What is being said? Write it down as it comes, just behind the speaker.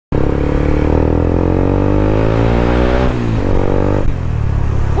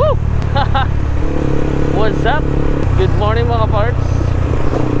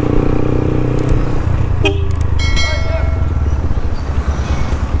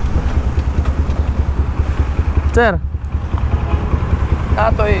Sir.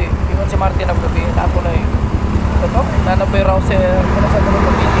 Nato eh, ingon si Martin ang gabi, nato na eh. Ito, nanabay raw sa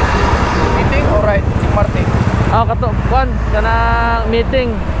meeting. Meeting, alright, si Martin. Kato, kuan, kanang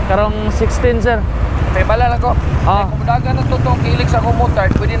meeting karong 16, sir. May balala ko. Kung daga na tutong kilig sa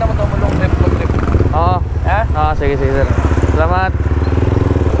kumutard, pwede naman ito mulong trip. Ha? Sige, sir. Salamat.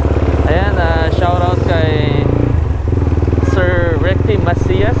 Ayan, shoutout kay Sir Recti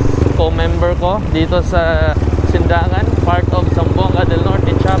Macias, co-member ko dito sa Sindangan, part of Zamboanga del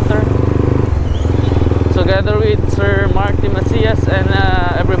Norte chapter. Together with Sir Marty Macias and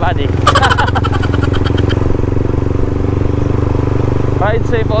everybody. Ride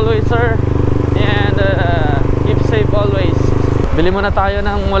safe always, sir. And keep safe always. Bili muna tayo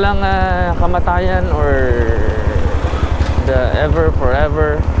ng walang kamatayan or the ever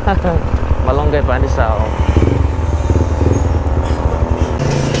forever malunggay pandesal.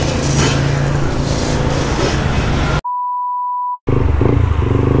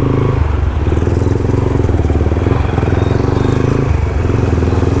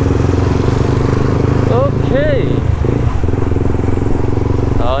 Okay,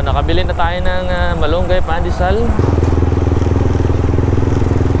 so nakabili na tayo ng malunggay pandesal.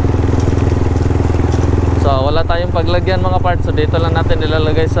 So wala tayong paglagyan mga parts, so dito lang natin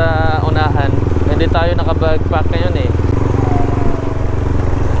nilalagay sa unahan. Hindi tayo nakabagpack ngayon eh.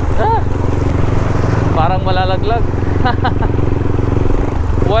 Parang malalaglag.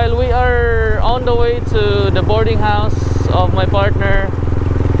 While we are on the way to the boarding house of my partner,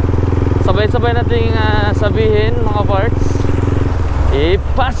 sabay-sabay nating sabihin mga parts,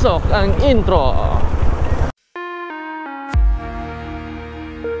 ipasok ang intro.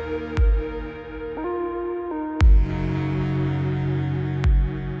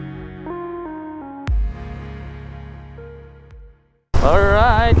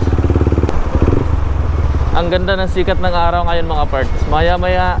 Alright, ang ganda ng sikat ng araw ngayon mga parts. Maya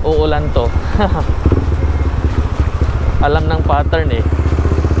maya uulan to. Alam ng pattern eh.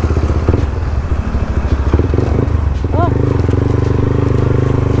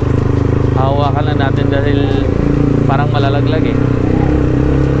 Hawakan lang natin dahil parang malalaglag eh.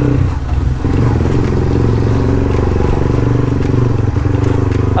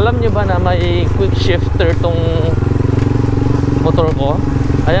 Alam nyo ba na may quick shifter tong motor ko?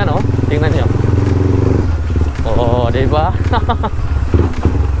 Ayan oh, tingnan nyo. Oo, diba?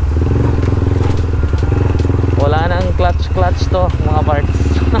 Wala nang clutch to mga parts.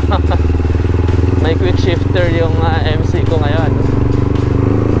 May quick shifter yung MC ko ngayon.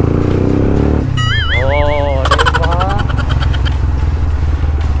 Oh, diba?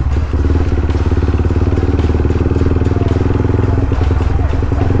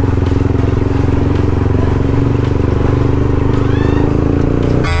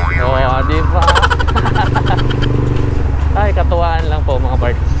 Oh, diba? Ay, katuwaan lang po mga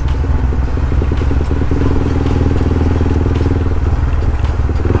parts.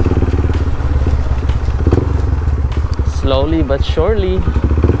 Slowly but surely.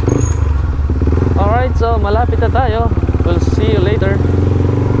 Alright, so malapit na tayo. We'll see you later.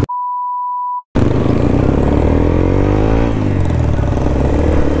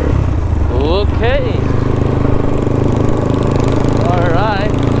 Okay.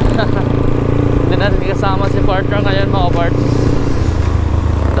 Alright. Hindi natin kasama si partner ngayon mga parts,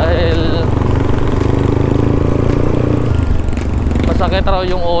 dahil masakit raw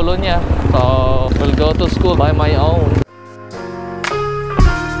yung ulo niya. So we'll go to school by my own.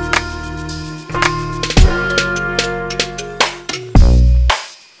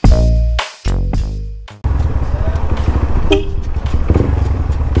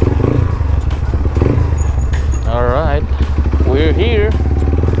 Alright, we're here.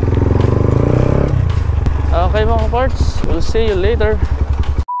 Okay mga parts, we'll see you later.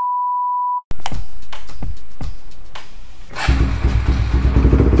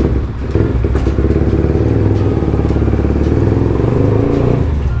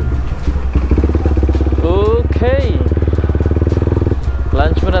 Okay,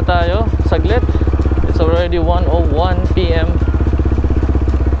 lunch muna tayo saglit. It's already 1:01 PM.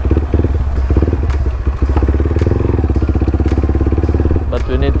 But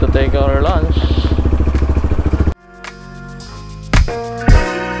we need to take our lunch.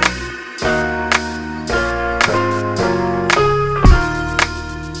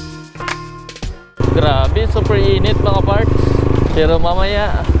 Grabe, super init mga parts. Pero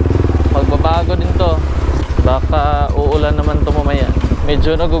mamaya magbabago din to. Baka uulan naman to mamaya.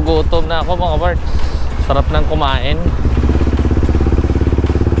 Medyo nagugutom na ako mga parts. Sarap nang kumain.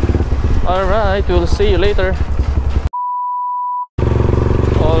 Alright, we'll see you later.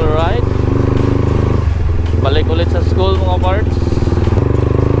 Alright, balik school mga parts.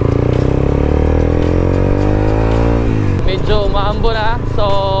 Medyo maambo na,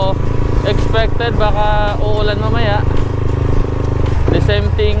 so expected baka uulan mamaya. The same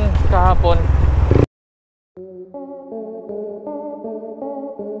thing kahapon.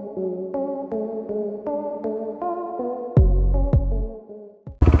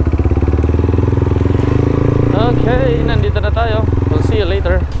 Okay, nandito na tayo. We'll see you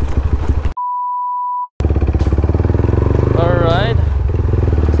later. Alright.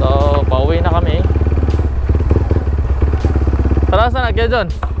 So, pauwi na kami. Tara, saan na kayo dyan?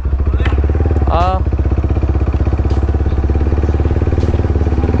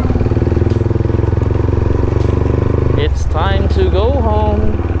 It's time to go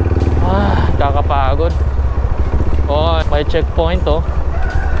home. Kakapagod. Oh, may checkpoint oh.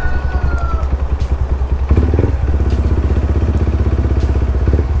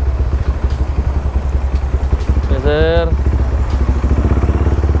 Yes, sir.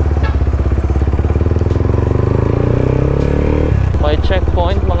 May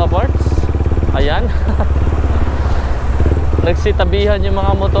checkpoint mga parts. Ayan. Nagsitabihan yung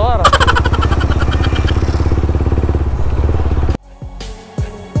mga motor.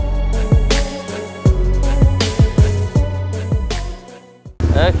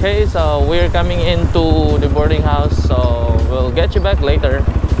 Okay, so we're coming into the boarding house, so we'll get you back later.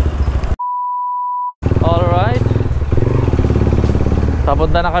 Alright.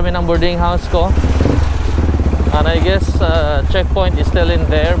 Papunta na kami ng boarding house ko. And I guess checkpoint is still in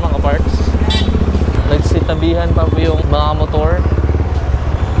there mga parts. Nagsitabihan pa po yung mga motor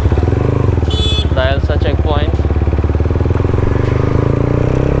dahil sa checkpoint.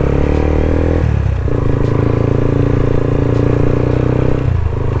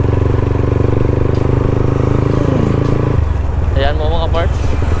 Ayan mo mga parts.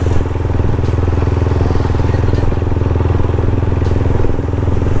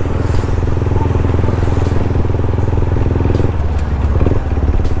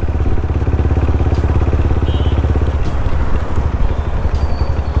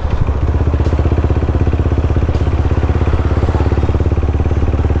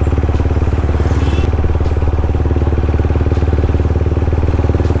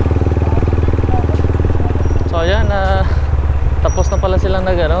 So ayan, tapos na pala silang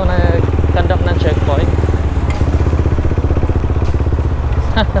nag-conduct ng checkpoint.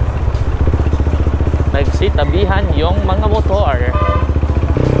 Nagsitabihan yung mga motor.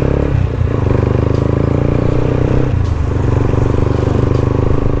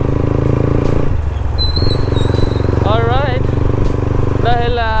 Alright.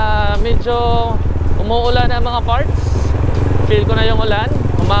 Dahil medyo umuulan ang mga parts, feel ko na yung ulan,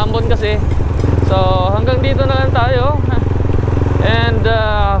 umaambon kasi. So hanggang dito na lang tayo. And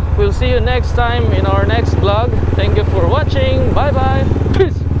we'll see you next time in our next vlog. Thank you for watching. Bye bye.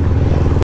 Peace.